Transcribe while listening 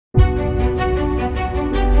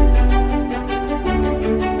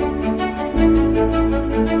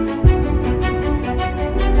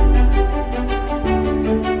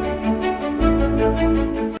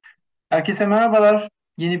Herkese merhabalar.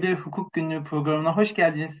 Yeni bir hukuk günlüğü programına hoş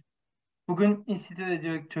geldiniz. Bugün İnstitü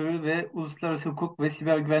Direktörü ve Uluslararası Hukuk ve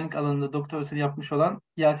Siber Güvenlik alanında doktorasını yapmış olan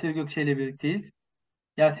Yasir Gökçe ile birlikteyiz.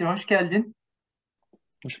 Yasir hoş geldin.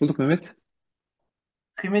 Hoş bulduk Mehmet.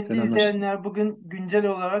 Kıymetli Selamlar. izleyenler, bugün güncel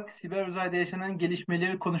olarak siber uzayda yaşanan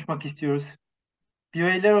gelişmeleri konuşmak istiyoruz.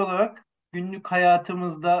 Bireyler olarak günlük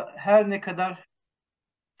hayatımızda her ne kadar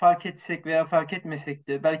fark etsek veya fark etmesek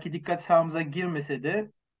de, belki dikkat sahamıza girmese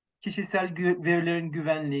de kişisel verilerin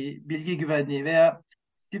güvenliği, bilgi güvenliği veya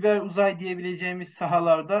siber uzay diyebileceğimiz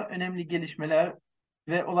sahalarda önemli gelişmeler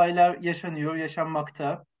ve olaylar yaşanıyor,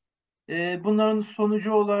 yaşanmakta. Bunların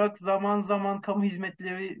sonucu olarak zaman zaman kamu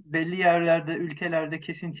hizmetleri belli yerlerde, ülkelerde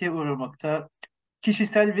kesintiye uğramakta.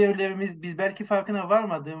 Kişisel verilerimiz biz belki farkına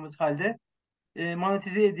varmadığımız halde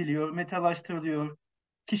monetize ediliyor, metalaştırılıyor.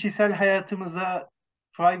 Kişisel hayatımıza,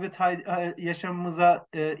 yaşamımıza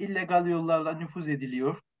illegal yollarla nüfuz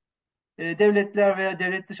ediliyor. Devletler veya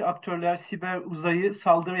devlet dışı aktörler siber uzayı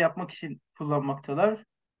saldırı yapmak için kullanmaktalar.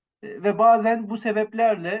 Ve bazen bu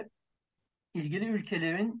sebeplerle ilgili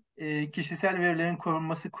ülkelerin kişisel verilerin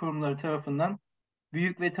korunması kurumları tarafından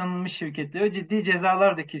büyük ve tanınmış şirketlere ciddi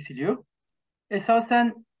cezalar da kesiliyor.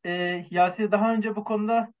 Esasen Yasir daha önce bu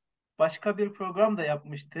konuda başka bir program da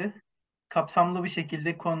yapmıştı. Kapsamlı bir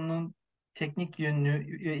şekilde konunun teknik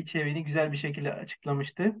yönünü ve içeriğini güzel bir şekilde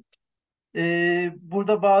açıklamıştı.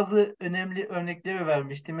 Burada bazı önemli örnekleri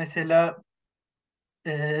vermişti. Mesela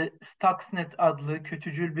Stuxnet adlı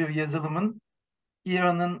kötücül bir yazılımın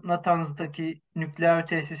İran'ın Natanz'daki nükleer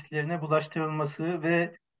tesislerine bulaştırılması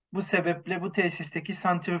ve bu sebeple bu tesisteki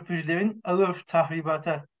santrifüjlerin ağır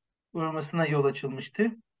tahribata uğramasına yol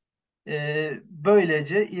açılmıştı.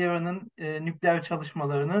 Böylece İran'ın nükleer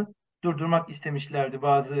çalışmalarını durdurmak istemişlerdi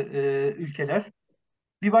bazı ülkeler.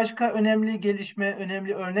 Bir başka önemli gelişme,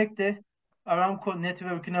 önemli örnek de Aramco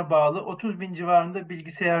Network'üne bağlı 30 bin civarında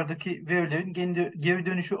bilgisayardaki verilerin geri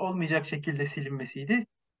dönüşü olmayacak şekilde silinmesiydi.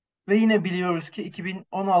 Ve yine biliyoruz ki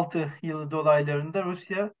 2016 yılı dolaylarında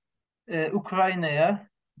Rusya Ukrayna'ya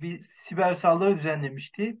bir siber saldırı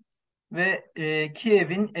düzenlemişti ve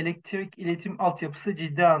Kiev'in elektrik iletim altyapısı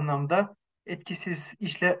ciddi anlamda etkisiz,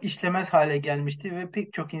 işlemez hale gelmişti ve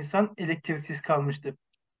pek çok insan elektriksiz kalmıştı.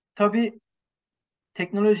 Tabii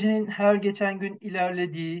teknolojinin her geçen gün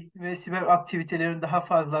ilerlediği ve siber aktivitelerin daha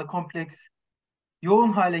fazla kompleks,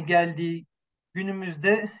 yoğun hale geldiği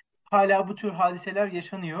günümüzde hala bu tür hadiseler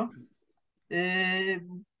yaşanıyor. Ee,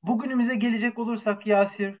 Bugünümüze gelecek olursak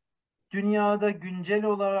Yasir, dünyada güncel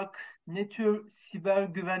olarak ne tür siber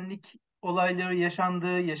güvenlik olayları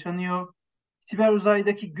yaşanıyor? Siber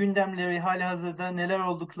uzaydaki gündemleri, halihazırda neler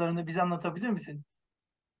olduklarını bize anlatabilir misin?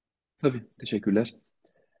 Tabii, teşekkürler.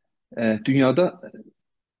 Dünyada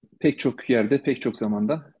pek çok yerde, pek çok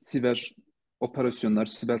zamanda siber operasyonlar,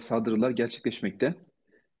 siber saldırılar gerçekleşmekte.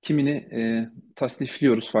 Kimini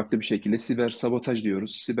tasnifliyoruz farklı bir şekilde. Siber sabotaj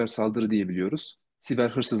diyoruz, siber saldırı diyebiliyoruz. Siber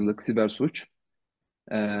hırsızlık, siber suç.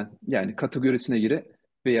 Yani kategorisine göre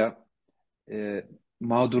veya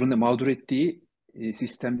mağdur ettiği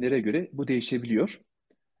sistemlere göre bu değişebiliyor.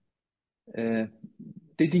 E,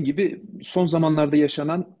 Dediğin gibi son zamanlarda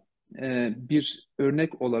yaşanan bir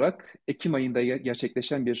örnek olarak Ekim ayında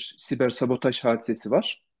gerçekleşen bir siber sabotaj hadisesi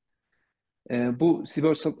var. Bu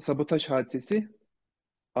siber sabotaj hadisesi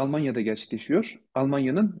Almanya'da gerçekleşiyor.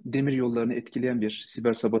 Almanya'nın demir yollarını etkileyen bir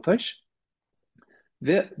siber sabotaj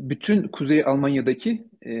ve bütün Kuzey Almanya'daki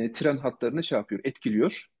tren hatlarını şey yapıyor,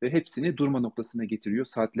 etkiliyor ve hepsini durma noktasına getiriyor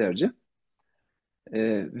saatlerce.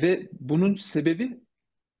 Ve bunun sebebi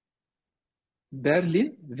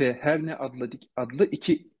Berlin ve Herne adlı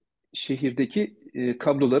iki şehirdeki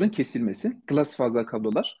kabloların kesilmesi. Glasfaser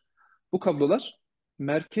kablolar. Bu kablolar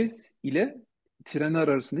merkez ile trenler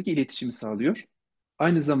arasındaki iletişimi sağlıyor.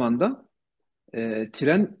 Aynı zamanda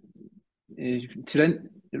tren tren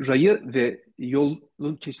rayı ve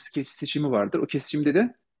yolun kesişimi vardır. O kesişimde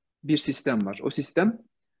de bir sistem var. O sistem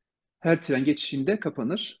her tren geçişinde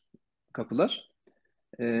kapanır kapılar.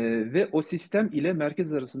 Ve o sistem ile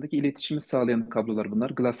merkez arasındaki iletişimi sağlayan kablolar bunlar.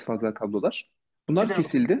 Glasfaser kablolar. Bunlar Fiber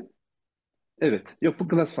optik. kesildi. Evet. Yok, bu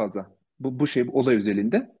Glasfaser. Bu şey bu olay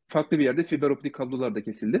özelinde. Farklı bir yerde fiber optik kablolar da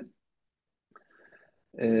kesildi.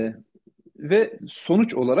 Ee, Ve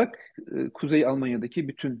sonuç olarak Kuzey Almanya'daki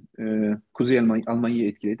bütün Almanya'yı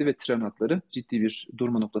etkiledi ve tren hatları ciddi bir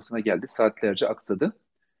durma noktasına geldi. Saatlerce aksadı.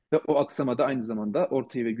 Ve o aksamada aynı zamanda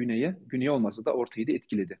ortayı ve güney olmasa da ortayı da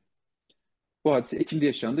etkiledi. Bu hadise Ekim'de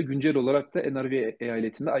yaşandı. Güncel olarak da NRV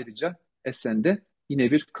eyaletinde ayrıca Essen'de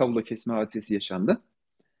yine bir kablo kesme hadisesi yaşandı.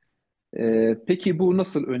 Peki bu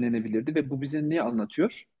nasıl önlenebilirdi ve bu bize ne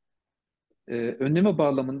anlatıyor? Önleme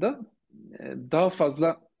bağlamında daha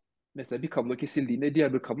fazla Mesela bir kablo kesildiğinde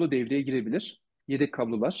diğer bir kablo devreye girebilir. Yedek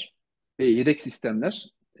kablolar ve yedek sistemler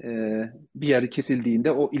e, bir yer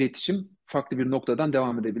kesildiğinde o iletişim farklı bir noktadan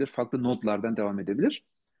devam edebilir, farklı nodlardan devam edebilir.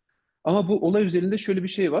 Ama bu olay üzerinde şöyle bir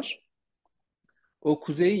şey var. O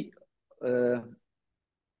kuzey, e,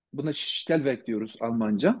 buna Stellwerk diyoruz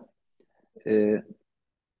Almanca. E,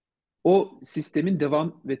 O sistemin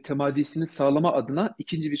devam ve temadisini sağlama adına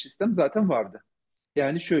ikinci bir sistem zaten vardı.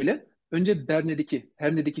 Yani şöyle, önce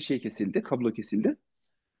Herne'deki şey kesildi, kablo kesildi.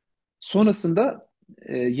 Sonrasında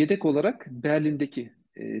yedek olarak Berlin'deki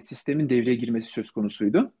sistemin devreye girmesi söz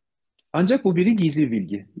konusuydu. Ancak bu bir gizli bir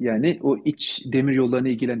bilgi. Yani o iç demir yollarını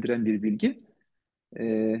ilgilendiren bir bilgi. E,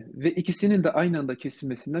 Ve ikisinin de aynı anda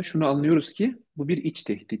kesilmesinden şunu anlıyoruz ki bu bir iç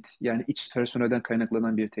tehdit. Yani iç personelden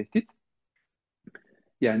kaynaklanan bir tehdit.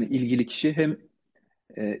 Yani ilgili kişi hem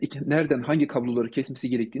nereden hangi kabloları kesmesi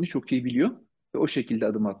gerektiğini çok iyi biliyor ve o şekilde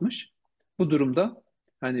adım atmış. Bu durumda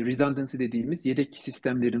hani redundancy dediğimiz yedek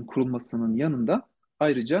sistemlerin kurulmasının yanında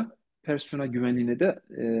ayrıca personel güvenliğine de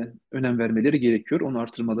önem vermeleri gerekiyor, onu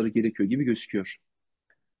artırmaları gerekiyor gibi gözüküyor.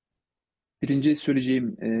 Birinci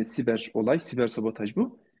söyleyeceğim siber sabotaj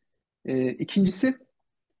bu. İkincisi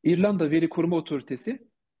İrlanda Veri Koruma Otoritesi,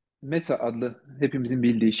 Meta adlı hepimizin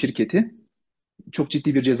bildiği şirketi çok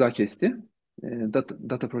ciddi bir ceza kesti.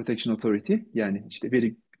 Data Protection Authority, yani işte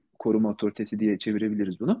veri koruma otoritesi diye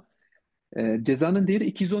çevirebiliriz bunu. Cezanın değeri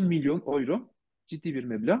 210 milyon euro. Ciddi bir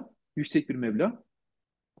meblağ, yüksek bir meblağ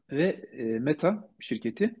ve Meta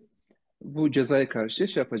şirketi bu cezaya karşı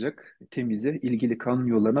şey yapacak, temize, ilgili kanun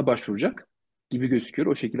yollarına başvuracak gibi gözüküyor.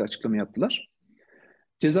 O şekilde açıklama yaptılar.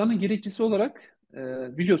 Cezanın gerekçesi olarak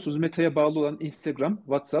biliyorsunuz Meta'ya bağlı olan Instagram,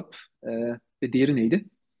 WhatsApp ve diğeri neydi?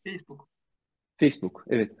 Facebook. Facebook,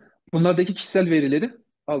 evet. Bunlardaki kişisel verileri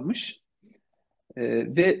almış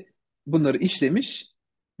ve bunları işlemiş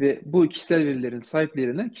ve bu kişisel verilerin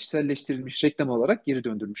sahiplerine kişiselleştirilmiş reklam olarak geri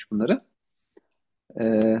döndürmüş bunları. E,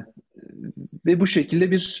 Ve bu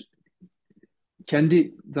şekilde bir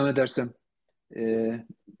kendi zannedersem e,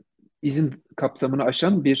 izin kapsamını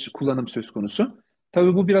aşan bir kullanım söz konusu.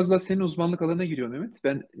 Tabii bu biraz daha senin uzmanlık alanına giriyor Mehmet.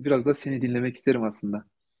 Ben biraz daha seni dinlemek isterim aslında.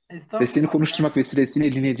 Ve seni Estağfurullah. konuşturmak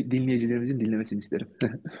vesilesiyle dinleyicilerimizin dinlemesini isterim.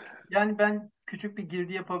 Yani ben küçük bir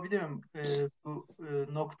girdi yapabilirim bu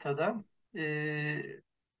noktada. E,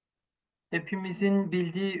 Hepimizin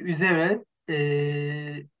bildiği üzere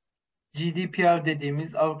GDPR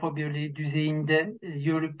dediğimiz Avrupa Birliği düzeyinde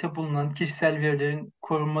yürürlükte bulunan kişisel verilerin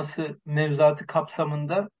korunması mevzuatı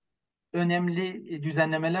kapsamında önemli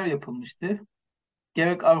düzenlemeler yapılmıştı.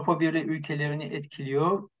 Gerek Avrupa Birliği ülkelerini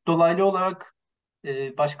etkiliyor, dolaylı olarak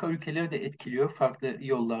başka ülkeleri de etkiliyor farklı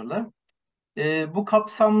yollarla. Bu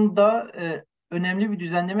kapsamda önemli bir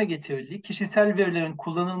düzenleme getirildi. Kişisel verilerin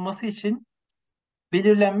kullanılması için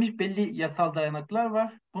belirlenmiş belli yasal dayanaklar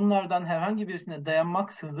var. Bunlardan herhangi birisine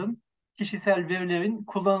dayanmaksızın kişisel verilerin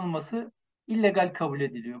kullanılması illegal kabul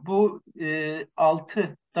ediliyor. Bu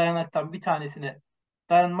 6 dayanaktan bir tanesine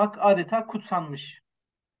dayanmak adeta kutsanmış.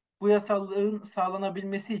 Bu yasallığın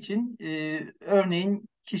sağlanabilmesi için örneğin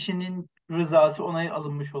kişinin rızası, onayı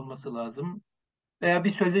alınmış olması lazım. Veya bir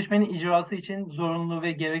sözleşmenin icrası için zorunlu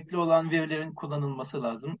ve gerekli olan verilerin kullanılması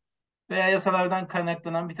lazım. Veya yasalardan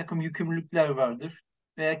kaynaklanan bir takım yükümlülükler vardır.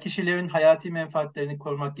 Veya kişilerin hayati menfaatlerini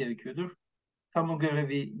korumak gerekiyordur. Kamu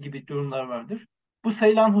görevi gibi durumlar vardır. Bu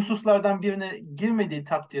sayılan hususlardan birine girmediği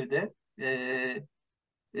takdirde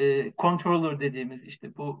controller dediğimiz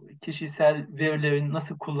işte bu kişisel verilerin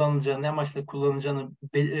nasıl kullanılacağını, ne amaçla kullanılacağını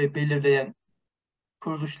belirleyen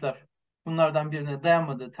kuruluşlar bunlardan birine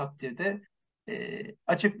dayanmadığı takdirde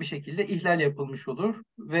açık bir şekilde ihlal yapılmış olur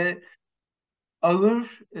ve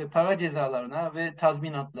ağır para cezalarına ve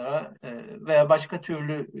tazminatlara veya başka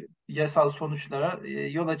türlü yasal sonuçlara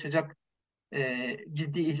yol açacak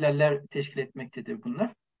ciddi ihlaller teşkil etmektedir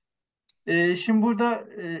bunlar. Şimdi burada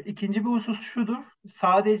ikinci bir husus şudur.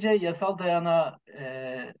 Sadece yasal dayanağa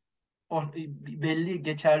belli,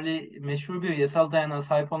 geçerli, meşru bir yasal dayanağa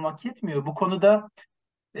sahip olmak yetmiyor. Bu konuda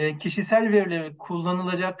kişisel verileri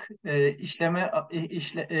kullanılacak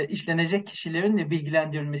işlenecek kişilerin de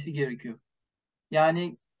bilgilendirilmesi gerekiyor.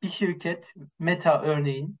 Yani bir şirket, Meta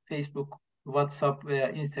örneğin, Facebook, WhatsApp veya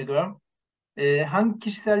Instagram, hangi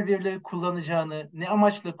kişisel verileri kullanacağını, ne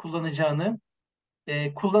amaçla kullanacağını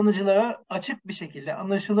kullanıcılara açık bir şekilde,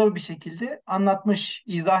 anlaşılır bir şekilde anlatmış,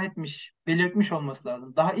 izah etmiş, belirtmiş olması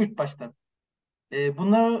lazım. Daha ilk başta.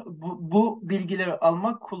 Bu bilgileri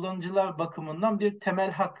almak kullanıcılar bakımından bir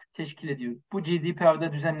temel hak teşkil ediyor. Bu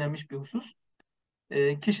GDPR'da düzenlenmiş bir husus.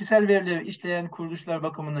 Kişisel verileri işleyen kuruluşlar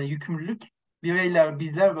bakımından yükümlülük, bireyler,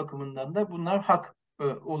 bizler bakımından da bunlar hak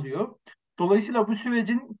oluyor. Dolayısıyla bu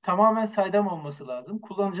sürecin tamamen saydam olması lazım.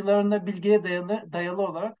 Kullanıcıların da bilgiye dayalı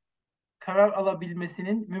olarak karar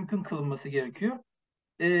alabilmesinin mümkün kılınması gerekiyor.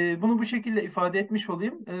 Bunu bu şekilde ifade etmiş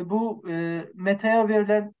olayım. Bu Meta'ya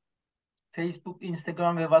verilen Facebook,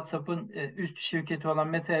 Instagram ve WhatsApp'ın üst şirketi olan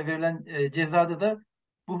Meta'ya verilen cezada da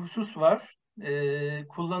bu husus var.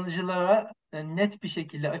 Kullanıcılara net bir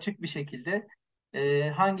şekilde, açık bir şekilde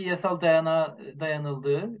hangi yasal dayanağa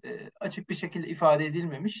dayanıldığı açık bir şekilde ifade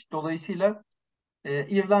edilmemiş. Dolayısıyla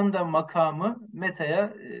İrlanda makamı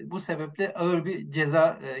Meta'ya bu sebeple ağır bir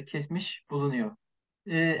ceza kesmiş bulunuyor.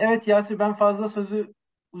 Evet Yasir, ben fazla sözü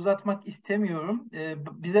uzatmak istemiyorum.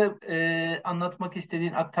 Bize anlatmak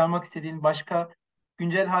istediğin, aktarmak istediğin başka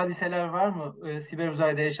güncel hadiseler var mı siber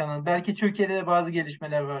uzayda yaşanan? Belki Türkiye'de de bazı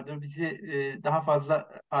gelişmeler vardır. Bizi daha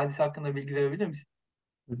fazla hadise hakkında bilgi verebilir misin?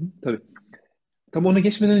 Hı hı, tabii. Tam ona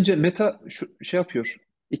geçmeden önce Meta şu şey yapıyor.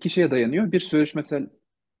 İki şeye dayanıyor. Bir sözleşmesel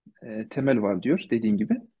temel var diyor dediğin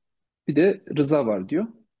gibi. Bir de rıza var diyor.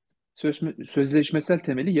 Sözleşmesel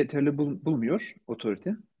temeli yeterli bulmuyor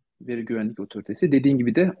otorite. Veri güvenlik otoritesi. Dediğin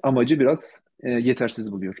gibi de amacı biraz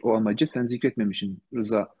yetersiz buluyor. O amacı sen zikretmemişsin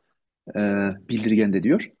rıza e, bildirgende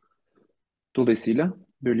diyor. Dolayısıyla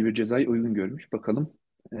böyle bir cezayı uygun görmüş. Bakalım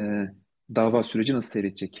e, dava süreci nasıl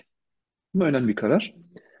seyredecek? Bu önemli bir karar.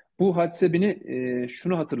 Bu hadise beni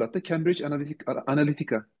şunu hatırlattı. Cambridge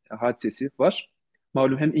Analytica hadisesi var.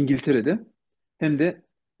 Malum hem İngiltere'de hem de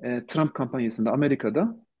Trump kampanyasında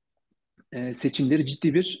Amerika'da seçimleri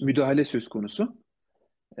ciddi bir müdahale söz konusu.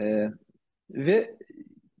 E, ve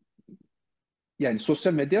yani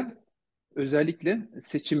sosyal medya özellikle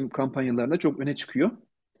seçim kampanyalarında çok öne çıkıyor.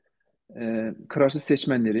 Kararsız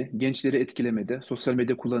seçmenleri, gençleri etkilemede, sosyal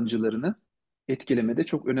medya kullanıcılarını etkilemede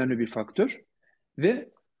çok önemli bir faktör. Ve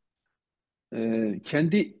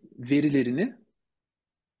kendi verilerini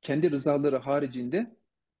kendi rızaları haricinde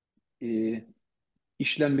e,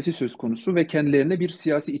 işlenmesi söz konusu ve kendilerine bir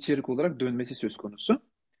siyasi içerik olarak dönmesi söz konusu.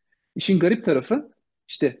 İşin garip tarafı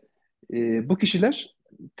işte bu kişiler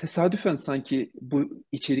tesadüfen sanki bu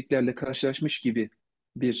içeriklerle karşılaşmış gibi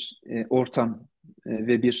bir ortam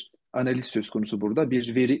ve bir analiz söz konusu burada.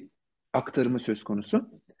 Bir veri aktarımı söz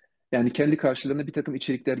konusu. Yani kendi karşılarına bir takım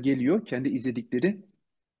içerikler geliyor. Kendi izledikleri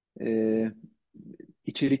e,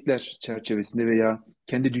 içerikler çerçevesinde veya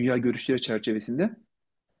kendi dünya görüşleri çerçevesinde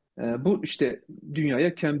bu işte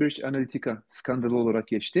dünyaya Cambridge Analytica skandalı olarak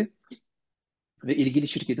geçti ve ilgili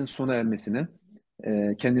şirketin sona ermesine,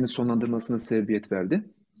 kendini sonlandırmasına sebebiyet verdi.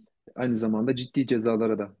 Aynı zamanda ciddi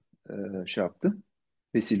cezalara da şey yaptı,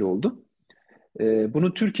 vesile oldu.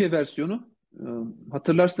 Bunun Türkiye versiyonu e,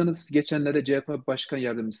 hatırlarsanız geçenlerde CHP Başkan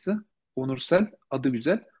Yardımcısı Onursel adı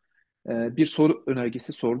güzel bir soru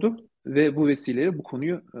önergesi sordu ve bu vesileyle bu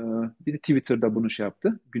konuyu bir de Twitter'da bunu şey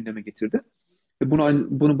yaptı, gündeme getirdi. Ve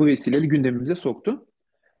bunu bu vesileyle gündemimize soktu.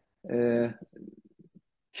 E,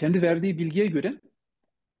 kendi verdiği bilgiye göre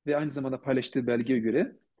ve aynı zamanda paylaştığı belgeye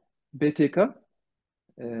göre BTK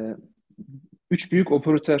e, üç büyük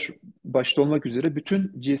operatör başta olmak üzere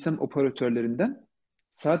bütün GSM operatörlerinden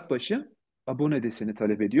saat başı abone deseni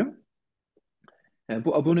talep ediyor. Yani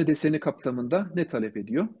bu abone deseni kapsamında ne talep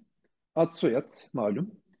ediyor? Ad soyad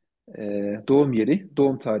malum, doğum yeri,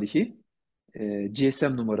 doğum tarihi,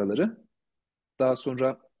 GSM numaraları, daha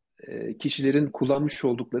sonra kişilerin kullanmış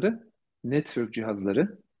oldukları network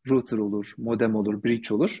cihazları, router olur, modem olur,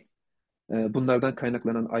 bridge olur. Bunlardan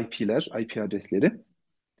kaynaklanan IP'ler, IP adresleri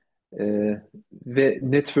e, ve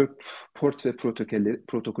network port ve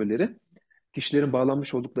protokolleri, kişilerin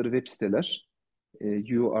bağlanmış oldukları web siteler,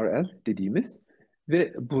 URL dediğimiz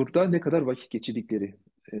ve burada ne kadar vakit geçirdikleri.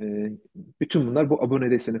 E, bütün bunlar bu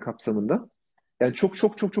abone deseni kapsamında. Yani çok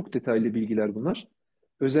çok çok çok detaylı bilgiler bunlar.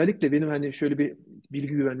 Özellikle benim hani şöyle bir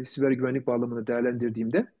bilgi güvenliği, siber güvenlik bağlamında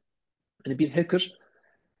değerlendirdiğimde hani bir hacker,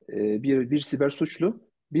 bir siber suçlu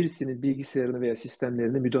birisinin bilgisayarını veya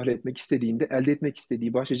sistemlerine müdahale etmek istediğinde elde etmek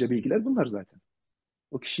istediği başlıca bilgiler bunlar zaten.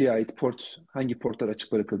 O kişiye ait hangi portlar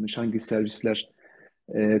açık bırakılmış, hangi servisler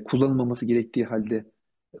kullanılmaması gerektiği halde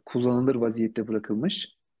kullanılır vaziyette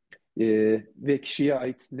bırakılmış e, ve kişiye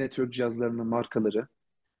ait network cihazlarının markaları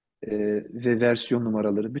e, ve versiyon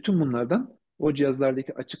numaraları, bütün bunlardan o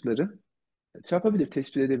cihazlardaki açıkları şey yapabilir,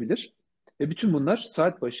 tespit edebilir. Ve bütün bunlar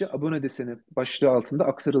saat başı abone deseni başlığı altında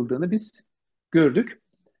aktarıldığını biz gördük.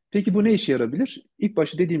 Peki bu ne işe yarabilir? İlk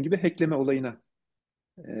başta dediğim gibi hackleme olayına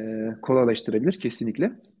kolaylaştırabilir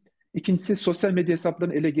kesinlikle. İkincisi sosyal medya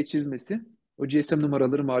hesaplarının ele geçirilmesi. O GSM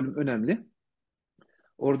numaraları malum önemli.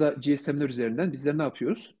 Orada GSM'ler üzerinden bizler ne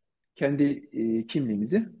yapıyoruz? Kendi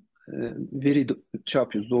kimliğimizi şey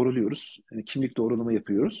yapıyoruz, doğruluyoruz. Kimlik doğrulama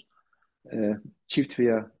yapıyoruz. Çift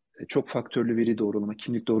veya çok faktörlü veri doğrulama,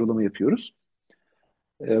 kimlik doğrulama yapıyoruz.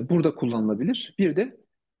 Burada kullanılabilir. Bir de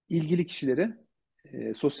ilgili kişilere,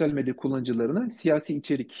 sosyal medya kullanıcılarına siyasi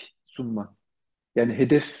içerik sunma. Yani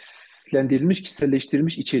hedeflendirilmiş,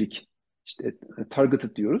 kişiselleştirilmiş içerik. İşte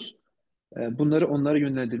targeted diyoruz. Bunları onlara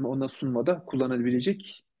yönlendirme, onlara sunmada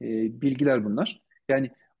kullanabilecek bilgiler bunlar.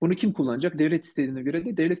 Yani bunu kim kullanacak? Devlet istediğine göre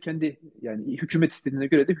de devlet kendi, yani hükümet istediğine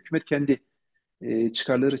göre de hükümet kendi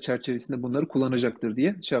çıkarları çerçevesinde bunları kullanacaktır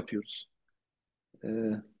diye şey yapıyoruz. E,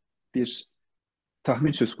 Bir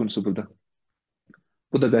tahmin söz konusu burada.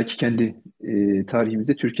 Bu da belki kendi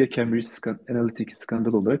tarihimizde Türkiye Cambridge Analytica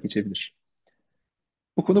skandalı olarak geçebilir.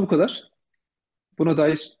 Bu konu bu kadar. Buna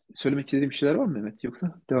dair söylemek istediğim bir şeyler var mı Mehmet?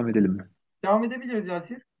 Yoksa devam edelim mi? Devam edebiliriz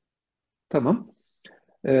Yasir. Tamam.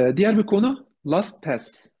 Diğer bir konu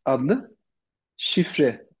LastPass adlı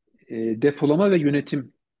şifre depolama ve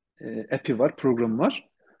yönetim app'i var, programı var.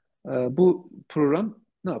 Bu program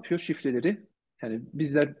ne yapıyor? Şifreleri, yani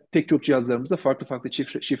bizler pek çok cihazlarımızda farklı farklı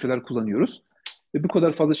şifreler kullanıyoruz. Ve bu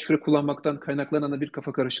kadar fazla şifre kullanmaktan kaynaklanan da bir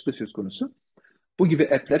kafa karışıklığı söz konusu. Bu gibi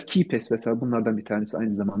app'ler, KeyPass mesela bunlardan bir tanesi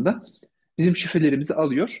aynı zamanda. Bizim şifrelerimizi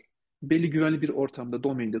alıyor, belli güvenli bir ortamda,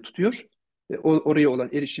 domainde tutuyor. Ve oraya olan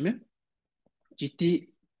erişimi ciddi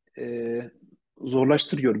e,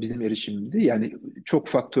 zorlaştırıyor bizim erişimimizi. Yani çok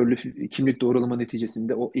faktörlü kimlik doğrulama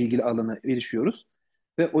neticesinde o ilgili alana erişiyoruz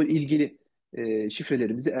ve o ilgili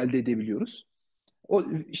şifrelerimizi elde edebiliyoruz. O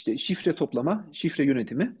işte şifre toplama, şifre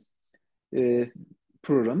yönetimi e,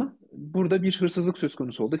 programı. Burada bir hırsızlık söz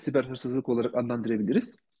konusu oldu. Siber hırsızlık olarak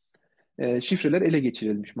adlandırabiliriz. Şifreler ele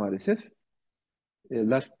geçirilmiş maalesef.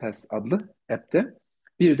 LastPass adlı app'te.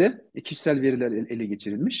 Bir de kişisel veriler ele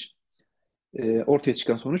geçirilmiş. Ortaya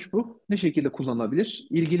çıkan sonuç bu. Ne şekilde kullanılabilir?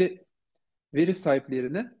 İlgili veri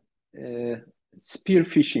sahiplerine e, spear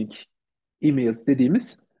phishing emails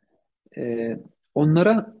dediğimiz e,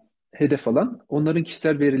 onlara hedef alan, onların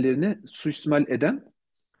kişisel verilerini suistimal eden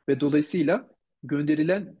ve dolayısıyla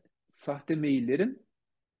gönderilen sahte maillerin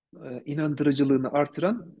inandırıcılığını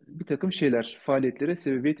artıran bir takım şeyler, faaliyetlere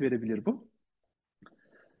sebebiyet verebilir bu.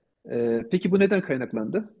 Peki bu neden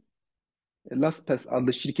kaynaklandı? LastPass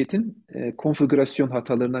adlı şirketin konfigürasyon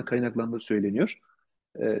hatalarından kaynaklandığı söyleniyor.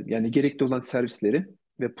 Yani gerekli olan servisleri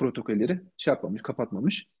ve protokolleri şey yapmamış,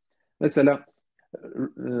 kapatmamış. Mesela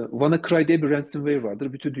WannaCry diye bir ransomware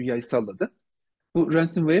vardır. Bütün dünyayı salladı. Bu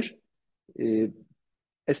ransomware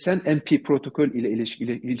SNMP protokol ile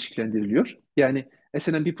ilişkilendiriliyor. Yani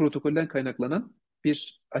SNMP protokolden kaynaklanan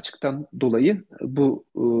bir açıktan dolayı bu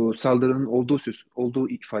saldırının olduğu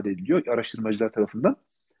ifade ediliyor araştırmacılar tarafından.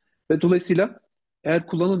 Ve dolayısıyla eğer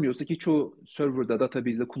kullanılmıyorsa, ki çoğu serverda,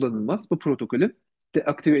 database'de kullanılmaz, bu protokolün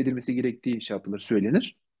deaktive edilmesi gerektiği şey yapılır,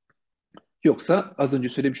 söylenir. Yoksa az önce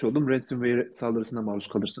söylemiş olduğum ransomware saldırısına maruz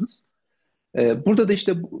kalırsınız. Burada da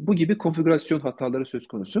işte bu gibi konfigürasyon hataları söz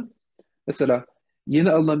konusu. Mesela yeni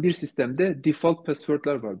alınan bir sistemde default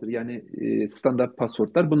password'lar vardır. Yani standart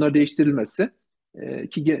password'lar. Bunlar değiştirilmezse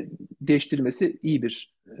değiştirilmesi iyi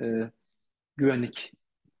bir güvenlik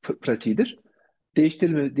pratiğidir.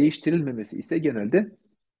 Değiştirilmemesi ise genelde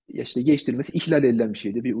işte değiştirilmesi ihlal edilen bir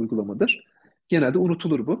şeydir, bir uygulamadır. Genelde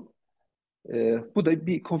unutulur bu. Bu da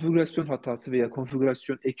bir konfigürasyon hatası veya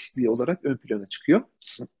konfigürasyon eksikliği olarak ön plana çıkıyor.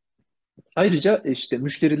 Ayrıca işte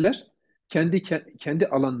müşteriler kendi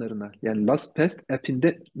alanlarına, yani LastPass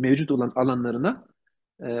app'inde mevcut olan alanlarına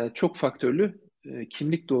çok faktörlü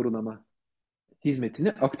kimlik doğrulama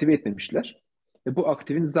hizmetini aktive etmemişler. Bu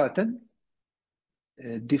aktivin zaten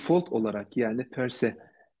default olarak, yani per se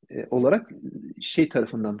olarak şey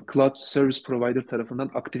tarafından, Cloud Service Provider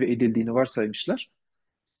tarafından aktive edildiğini varsaymışlar.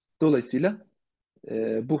 Dolayısıyla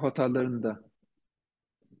bu hataların da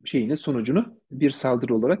sonucunu bir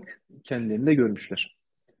saldırı olarak kendilerinde görmüşler.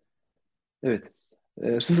 Evet.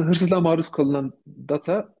 Hırsızlığa maruz kalınan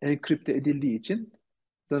data enkripte edildiği için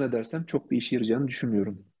zannedersem çok bir işe yarayacağını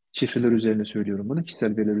düşünmüyorum. Şifreler üzerine söylüyorum bunu,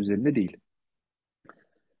 kişisel veriler üzerine değil.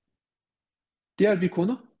 Diğer bir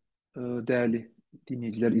konu, değerli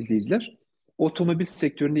dinleyiciler, izleyiciler, otomobil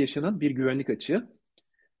sektöründe yaşanan bir güvenlik açığı.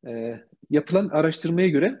 Yapılan araştırmaya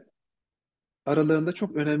göre aralarında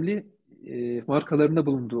çok önemli markalarında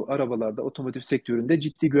bulunduğu arabalarda, otomotiv sektöründe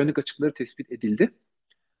ciddi güvenlik açıkları tespit edildi.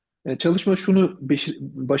 Çalışma şunu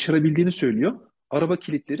başarabildiğini söylüyor. Araba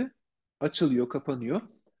kilitleri açılıyor, kapanıyor.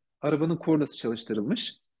 Arabanın kornası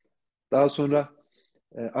çalıştırılmış. Daha sonra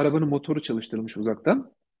arabanın motoru çalıştırılmış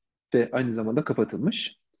uzaktan ve aynı zamanda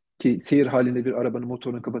kapatılmış. Ki seyir halinde bir arabanın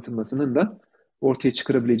motorunun kapatılmasının da ortaya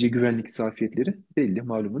çıkarabileceği güvenlik zafiyetleri belli,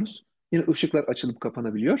 malumunuz. Yine ışıklar açılıp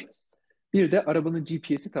kapanabiliyor. Bir de arabanın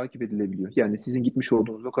GPS'i takip edilebiliyor. Yani sizin gitmiş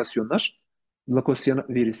olduğunuz lokasyon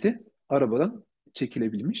verisi arabadan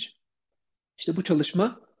çekilebilmiş. İşte bu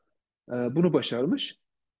çalışma bunu başarmış.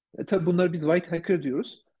 Tabii bunları biz white hacker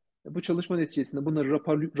diyoruz. Bu çalışma neticesinde bunları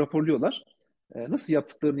raporluyorlar. Nasıl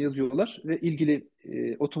yaptıklarını yazıyorlar ve ilgili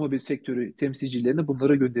otomobil sektörü temsilcilerine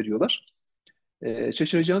bunlara gönderiyorlar.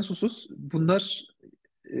 Şaşıracağınız husus bunlar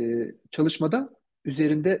çalışmada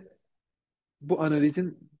üzerinde bu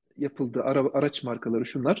analizin yapıldığı araç markaları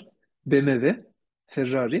şunlar: BMW,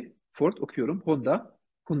 Ferrari, Ford okuyorum, Honda,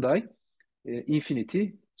 Hyundai,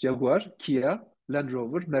 Infiniti, Jaguar, Kia, Land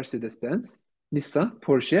Rover, Mercedes-Benz, Nissan,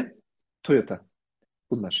 Porsche, Toyota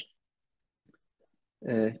bunlar.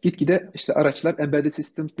 Gitgide işte araçlar embedded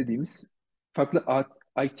systems dediğimiz farklı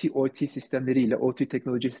IT, OT sistemleriyle, OT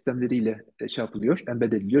teknoloji sistemleriyle şey yapılıyor,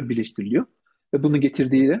 embed ediliyor, birleştiriliyor. Ve bunun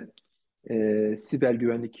getirdiği de siber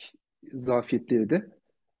güvenlik zafiyetleri de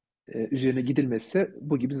üzerine gidilmezse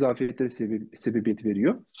bu gibi zafiyetlere sebebiyet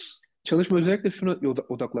veriyor. Çalışma özellikle şuna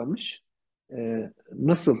odaklanmış.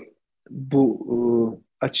 Nasıl bu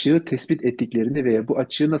açığı tespit ettiklerini veya bu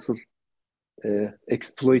açığı nasıl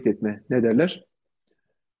exploit etme, ne derler?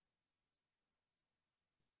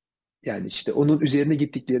 Yani işte onun üzerine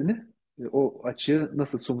gittiklerini, o açığı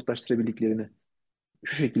nasıl somutlaştırabildiklerini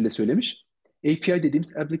şu şekilde söylemiş. API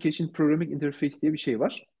dediğimiz Application Programming Interface diye bir şey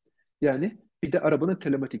var. Yani bir de arabanın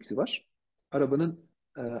telematiks'i var. Arabanın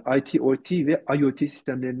IT, OT ve IoT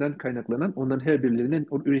sistemlerinden kaynaklanan onların her birilerinin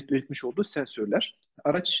üretmiş olduğu sensörler.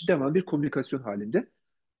 Araç devamlı bir komünikasyon halinde.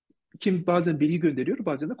 Kim bazen bilgi gönderiyor,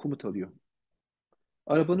 bazen de komut alıyor.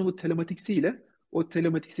 Arabanın bu telematiksiyle o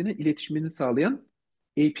telematiksinin iletişimini sağlayan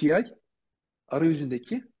API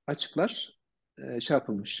arayüzündeki açıklar şey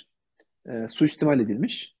yapılmış, suistimal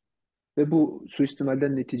edilmiş ve bu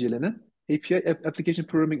suistimalden neticelenen API, Application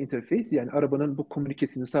Programming Interface, yani arabanın bu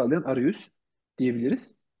komünikesini sağlayan arayüz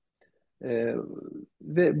diyebiliriz. E,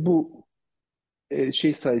 Ve bu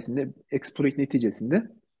şey sayesinde, exploit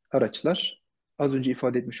neticesinde araçlar az önce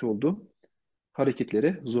ifade etmiş olduğum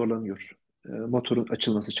hareketlere zorlanıyor. Motorun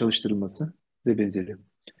açılması, çalıştırılması ve benzeri.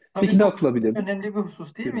 Peki Tabii ne bu yapılabilirdi? önemli bir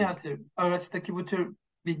husus değil mi Buyurun. Yasir? Araçtaki bu tür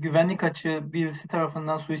bir güvenlik açığı birisi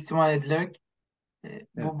tarafından suistimal edilerek Evet.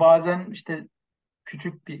 bu bazen işte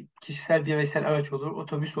küçük bir kişisel bireysel araç olur,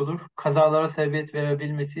 otobüs olur, kazalara sebebiyet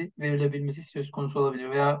verilebilmesi söz konusu olabilir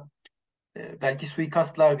veya belki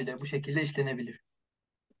suikastlar bile bu şekilde işlenebilir.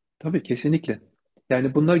 Tabii kesinlikle.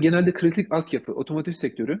 Yani bunlar genelde kritik altyapı. Otomotiv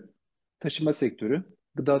sektörü, taşıma sektörü,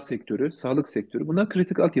 gıda sektörü, sağlık sektörü. Bunlar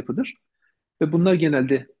kritik altyapıdır. Ve bunlar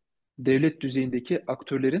genelde devlet düzeyindeki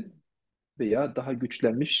aktörlerin veya daha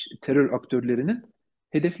güçlenmiş terör aktörlerinin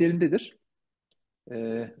hedeflerindedir.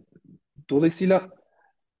 Ee, Dolayısıyla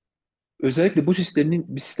özellikle bu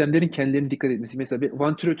sistemlerin kendilerine dikkat etmesi. Mesela bir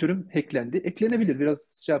vantilatörüm hacklendi. Eklenebilir.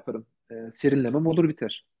 Biraz şey yaparım. Serinlemem olur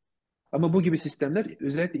biter. Ama bu gibi sistemler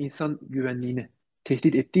özellikle insan güvenliğini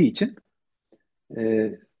tehdit ettiği için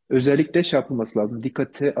e, özellikle şey yapılması lazım.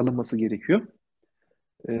 Dikkate alınması gerekiyor.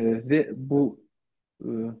 Ve bu e,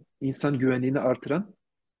 insan güvenliğini artıran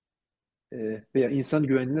veya insan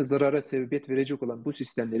güvenliğine zarara sebebiyet verecek olan bu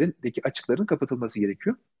sistemlerindeki açıkların kapatılması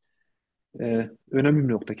gerekiyor. Önemli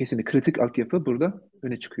bir nokta. Kesinlikle kritik altyapı burada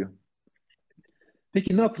öne çıkıyor.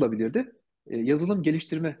 Peki ne yapılabilirdi? Yazılım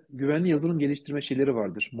geliştirme, güvenli yazılım geliştirme şeyleri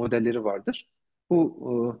vardır, modelleri vardır.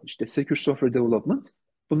 Bu işte Secure Software Development.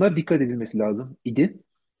 Bunlar dikkat edilmesi lazım idi.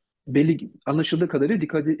 Belli anlaşıldığı kadarıyla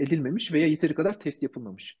dikkat edilmemiş veya yeteri kadar test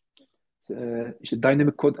yapılmamış. İşte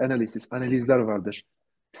Dynamic Code Analysis, analizler vardır.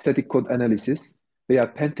 Static Code Analysis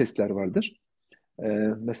veya pen testler vardır. Ee,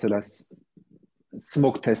 Mesela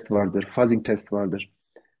smoke test vardır, fuzzing test vardır.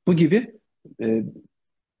 Bu gibi e,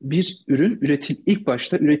 bir ürün ilk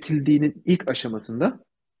başta üretildiğinin ilk aşamasında,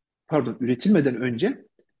 pardon, üretilmeden önce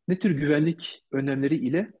ne tür güvenlik önlemleri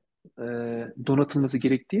ile e, donatılması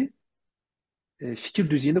gerektiği fikir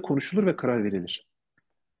düzeyinde konuşulur ve karar verilir.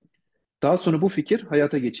 Daha sonra bu fikir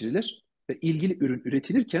hayata geçirilir ve ilgili ürün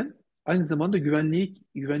üretilirken aynı zamanda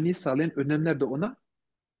güvenliği sağlayan önlemler de ona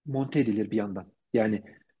monte edilir bir yandan. Yani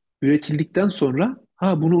üretildikten sonra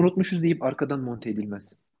ha bunu unutmuşuz deyip arkadan monte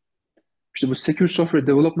edilmez. İşte bu Secure Software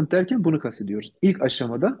Development derken bunu kastediyoruz. İlk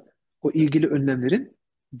aşamada o ilgili önlemlerin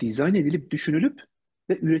dizayn edilip düşünülüp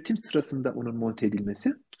ve üretim sırasında onun monte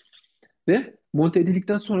edilmesi ve monte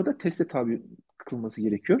edildikten sonra da teste tabi kılması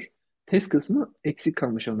gerekiyor. Test kısmı eksik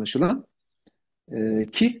kalmış anlaşılan.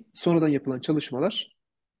 Ki sonradan yapılan çalışmalar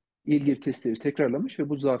ilgili testleri tekrarlamış ve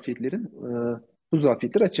bu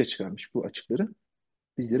zafiyetleri açığa çıkarmış. Bu açıkları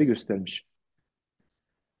bizlere göstermiş.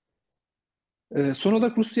 Son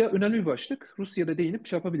olarak Rusya önemli bir başlık. Rusya'da değinip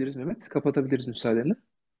şey yapabiliriz Mehmet. Kapatabiliriz müsaadenle.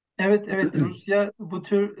 Evet, evet, Rusya bu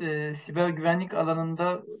tür siber güvenlik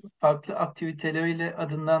alanında farklı aktiviteleriyle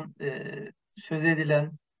adından söz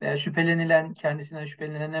edilen veya şüphelenilen, kendisinden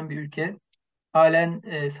şüphelenilen bir ülke halen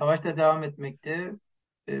savaşta devam etmekte.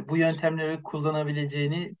 Bu yöntemleri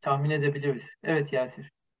kullanabileceğini tahmin edebiliriz. Evet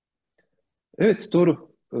Yasir. Evet,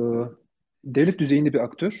 doğru. Devlet düzeyinde bir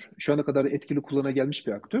aktör. Şu ana kadar etkili kullana gelmiş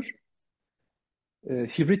bir aktör.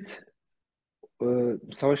 Hibrit e,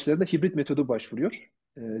 savaşlarda hibrit metodu başvuruyor.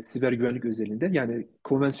 Siber güvenlik özelinde. Yani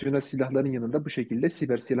konvansiyonel silahların yanında bu şekilde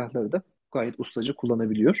siber silahları da gayet ustaca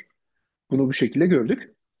kullanabiliyor. Bunu bu şekilde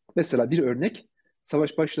gördük. Mesela bir örnek,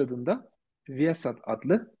 savaş başladığında Viasat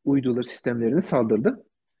adlı uydular sistemlerine saldırdı.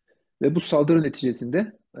 Ve bu saldırı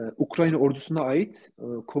neticesinde Ukrayna ordusuna ait e,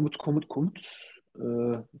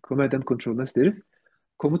 command and control nasıl deriz? Emir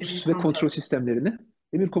Komut ve kontrol komuta. sistemlerini,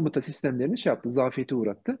 emir komuta sistemlerini şey yaptı, zafiyete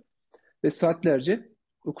uğrattı. Ve saatlerce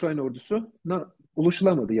Ukrayna ordusuna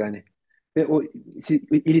ulaşılamadı yani. Ve o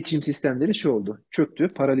iletişim sistemleri şey oldu, çöktü,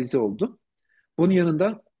 paralize oldu. Bunun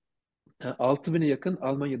yanında 6.000'e yakın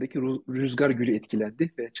Almanya'daki rüzgar gülü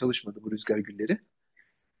etkilendi ve çalışmadı bu rüzgar gülleri.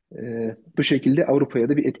 Bu şekilde Avrupa'ya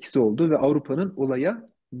da bir etkisi oldu ve Avrupa'nın olaya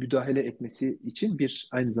müdahale etmesi için bir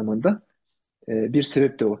aynı zamanda bir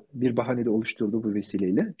sebep de o, bir bahane de oluşturdu bu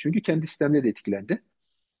vesileyle. Çünkü kendi sistemleri de etkilendi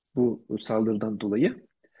bu saldırıdan dolayı.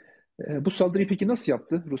 Bu saldırıyı peki nasıl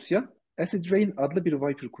yaptı Rusya? Acid Rain adlı bir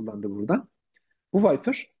Viper kullandı burada. Bu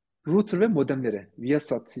Viper router ve modemlere,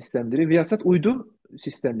 Viasat sistemleri, Viasat uydu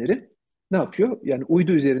sistemleri ne yapıyor? Yani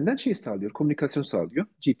uydu üzerinden şey sağlıyor, komünikasyon sağlıyor.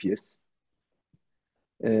 GPS,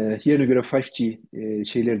 yerine göre 5G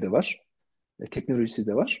şeyleri de var, teknolojisi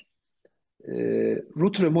de var. E,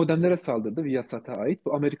 Router ve modemlere saldırdı Viasat'a ait.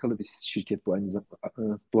 Bu Amerikalı bir şirket bu aynı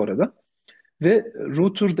zamanda bu arada. Ve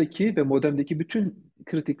router'daki ve modemdeki bütün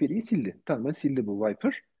kritik veriyi sildi. Tamamen sildi bu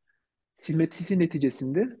Viper. Silmesi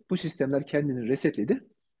neticesinde bu sistemler kendini resetledi.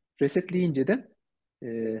 Resetleyince de e,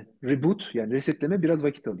 reboot yani resetleme biraz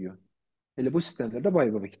vakit alıyor. Hele bu sistemlerde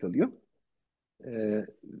bayağı bir vakit alıyor. E,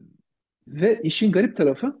 Ve işin garip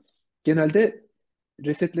tarafı genelde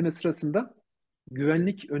resetleme sırasında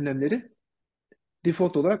güvenlik önlemleri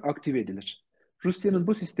default olarak aktive edilir. Rusya'nın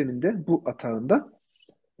bu sisteminde, bu atağında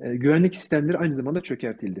güvenlik sistemleri aynı zamanda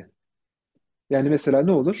çökertildi. Yani mesela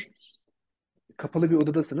ne olur? Kapalı bir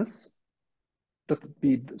odadasınız,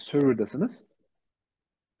 bir serverdasınız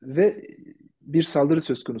ve bir saldırı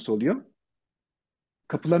söz konusu oluyor.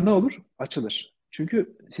 Kapılar ne olur? Açılır.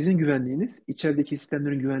 Çünkü sizin güvenliğiniz içerideki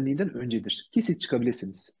sistemlerin güvenliğinden öncedir. Ki siz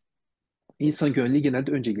çıkabilirsiniz. İnsan güvenliği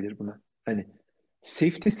genelde önce gelir buna. Hani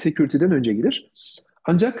safety, security'den önce gelir.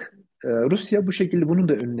 Ancak Rusya bu şekilde bunun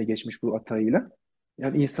da önüne geçmiş bu atağıyla.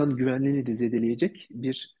 Yani insan güvenliğini de zedeleyecek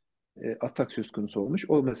bir atak söz konusu olmuş.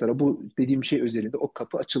 O mesela bu dediğim şey özelinde o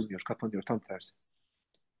kapı açılmıyor, kapanıyor tam tersi.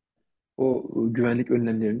 O güvenlik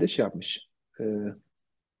önlemlerini de şey yapmış, e,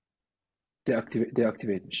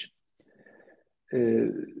 deaktive etmiş. E,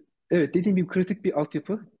 evet dediğim gibi kritik bir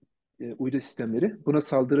altyapı uydu sistemleri. Buna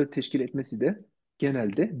saldırı teşkil etmesi de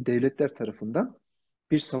genelde devletler tarafından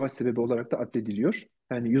bir savaş sebebi olarak da addediliyor.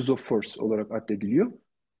 Yani use of force olarak addediliyor.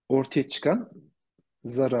 Ortaya çıkan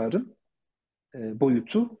zararın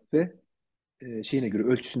boyutu ve şeyine göre,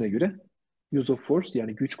 ölçüsüne göre use of force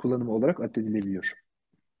yani güç kullanımı olarak addedilebiliyor.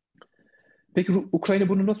 Peki Ukrayna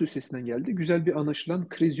bunun nasıl üstesinden geldi? Güzel bir anlaşılan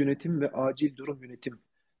kriz yönetim ve acil durum yönetim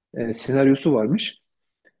senaryosu varmış.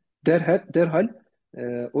 Derhal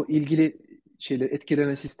o ilgili şeyler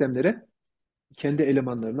etkilenen sistemlere kendi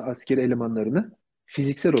elemanlarını, askeri elemanlarını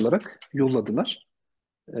fiziksel olarak yolladılar.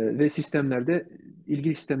 Ve sistemlerde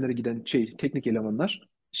ilgili sistemlere giden teknik elemanlar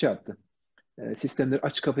şey yaptı. Sistemleri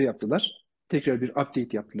aç kapı yaptılar. Tekrar bir update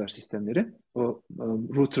yaptılar sistemleri. O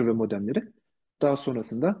router ve modemleri. Daha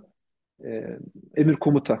sonrasında e, emir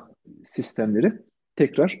komuta sistemleri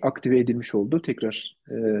tekrar aktive edilmiş oldu. Tekrar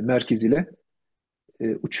merkez ile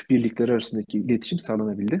uçuş birlikleri arasındaki iletişim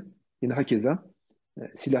sağlanabildi. Yine hakeza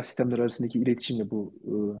silah sistemleri arasındaki iletişim de bu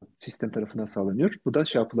sistem tarafından sağlanıyor. Bu da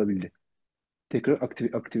şey yapılabildi. Tekrar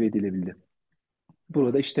aktive edilebildi.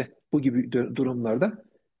 Burada işte bu gibi durumlarda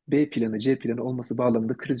B planı, C planı olması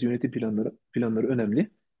bağlamında kriz yönetim planları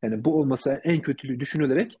önemli. Yani bu olmasa en kötülüğü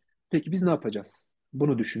düşünülerek peki biz ne yapacağız?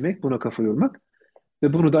 Bunu düşünmek, buna kafa yormak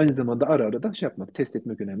ve bunu da aynı zamanda ara ara da şey yapmak, test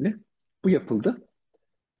etmek önemli. Bu yapıldı.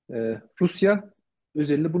 Rusya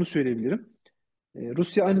özelinde bunu söyleyebilirim.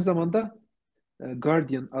 Rusya aynı zamanda The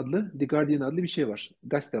Guardian adlı bir şey var.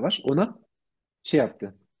 Gazete var. Ona şey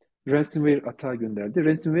yaptı. Ransomware atağı gönderdi.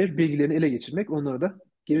 Ransomware bilgilerini ele geçirmek, onları da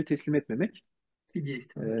geri teslim etmemek. Fidye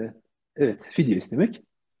istemek. Ee, evet, fidye istemek.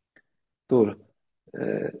 Doğru.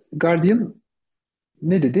 Guardian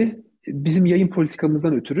ne dedi? Bizim yayın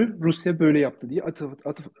politikamızdan ötürü Rusya böyle yaptı diye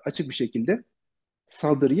açık bir şekilde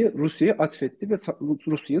saldırıyı Rusya'ya atfetti ve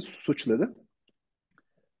Rusya'yı suçladı.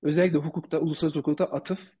 Özellikle hukukta, uluslararası hukukta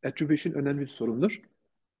atıf, attribution önemli bir sorundur.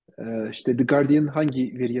 İşte The Guardian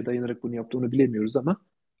hangi veriye dayanarak bunu yaptı onu bilemiyoruz ama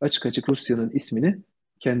açık açık Rusya'nın ismini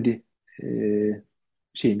kendi e,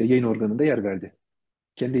 yayın organında yer verdi.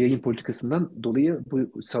 Kendi yayın politikasından dolayı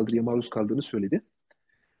bu saldırıya maruz kaldığını söyledi.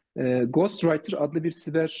 Ghostwriter adlı bir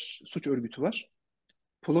siber suç örgütü var.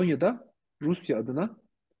 Polonya'da Rusya adına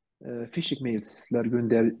phishing mailsler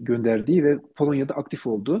gönderdiği ve Polonya'da aktif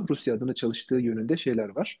olduğu, Rusya adına çalıştığı yönünde şeyler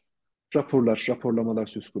var. Raporlamalar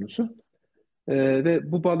söz konusu.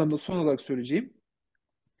 Ve bu bağlamda son olarak söyleyeceğim,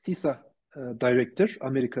 CISA Director,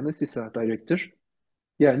 Amerika'nın CISA Director,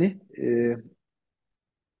 yani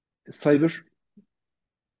Cyber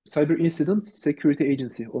Cyber Incident Security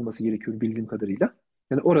Agency olması gerekiyor bildiğim kadarıyla.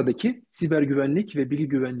 Yani oradaki siber güvenlik ve bilgi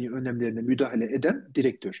güvenliği önlemlerine müdahale eden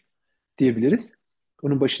direktör diyebiliriz.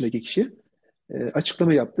 Onun başındaki kişi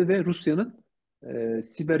açıklama yaptı ve Rusya'nın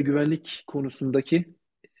siber güvenlik konusundaki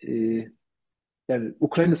e, yani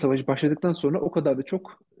Ukrayna Savaşı başladıktan sonra o kadar da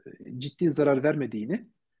çok ciddi zarar vermediğini,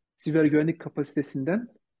 siber güvenlik kapasitesinden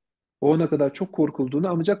o ana kadar çok korkulduğunu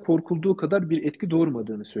ancak korkulduğu kadar bir etki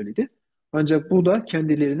doğurmadığını söyledi. Ancak bu da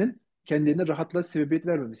kendilerine rahatlığa sebebiyet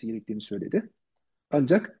vermemesi gerektiğini söyledi.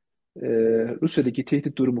 Ancak e, Rusya'daki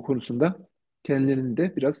tehdit durumu konusunda kendilerinin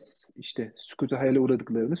de biraz işte sükutu hayale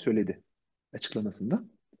uğradıklarını söyledi açıklamasında.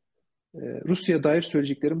 Rusya'ya dair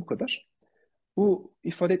söyleyeceklerim bu kadar. Bu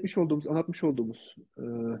ifade etmiş olduğumuz, anlatmış olduğumuz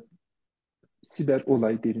siber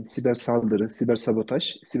olay derin, siber saldırı, siber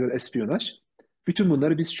sabotaj, siber espiyonaj. Bütün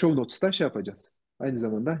bunları biz show notes'ta şey yapacağız. Aynı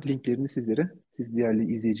zamanda linklerini siz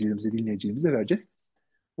değerli izleyicilerimize, dinleyicilerimize vereceğiz.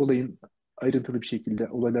 Olayın ayrıntılı bir şekilde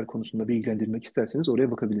olaylar konusunda bilgilendirmek isterseniz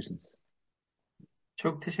oraya bakabilirsiniz.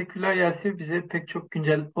 Çok teşekkürler Yasir. Bize pek çok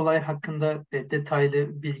güncel olay hakkında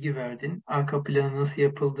detaylı bilgi verdin. Arka planı nasıl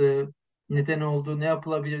yapıldığı, neden oldu, ne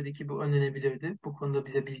yapılabilirdi ki bu önlenebilirdi. Bu konuda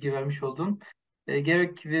bize bilgi vermiş oldun.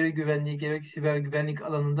 Gerek veri güvenliği, gerek siber güvenlik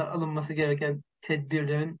alanında alınması gereken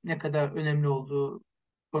tedbirlerin ne kadar önemli olduğu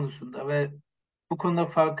konusunda ve bu konuda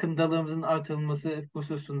farkındalığımızın artırılması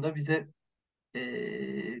hususunda bize e,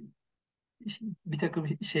 bir takım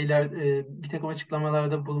bir takım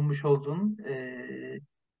açıklamalarda bulunmuş oldun.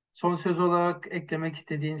 Son söz olarak eklemek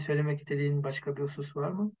istediğin, söylemek istediğin başka bir husus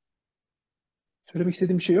var mı? Söylemek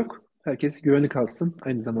istediğim bir şey yok. Herkes güvenlik alsın.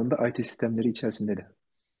 Aynı zamanda IT sistemleri içerisinde de.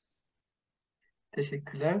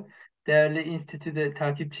 Teşekkürler. Değerli Enstitü'de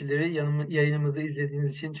takipçileri, yayınımızı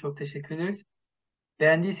izlediğiniz için çok teşekkür ederiz.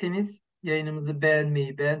 Beğendiyseniz yayınımızı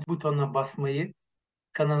beğenmeyi, beğen butonuna basmayı,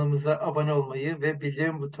 kanalımıza abone olmayı ve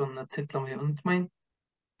bildirim butonuna tıklamayı unutmayın.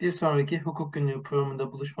 Bir sonraki Hukuk Günlüğü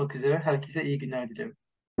programında buluşmak üzere. Herkese iyi günler dilerim.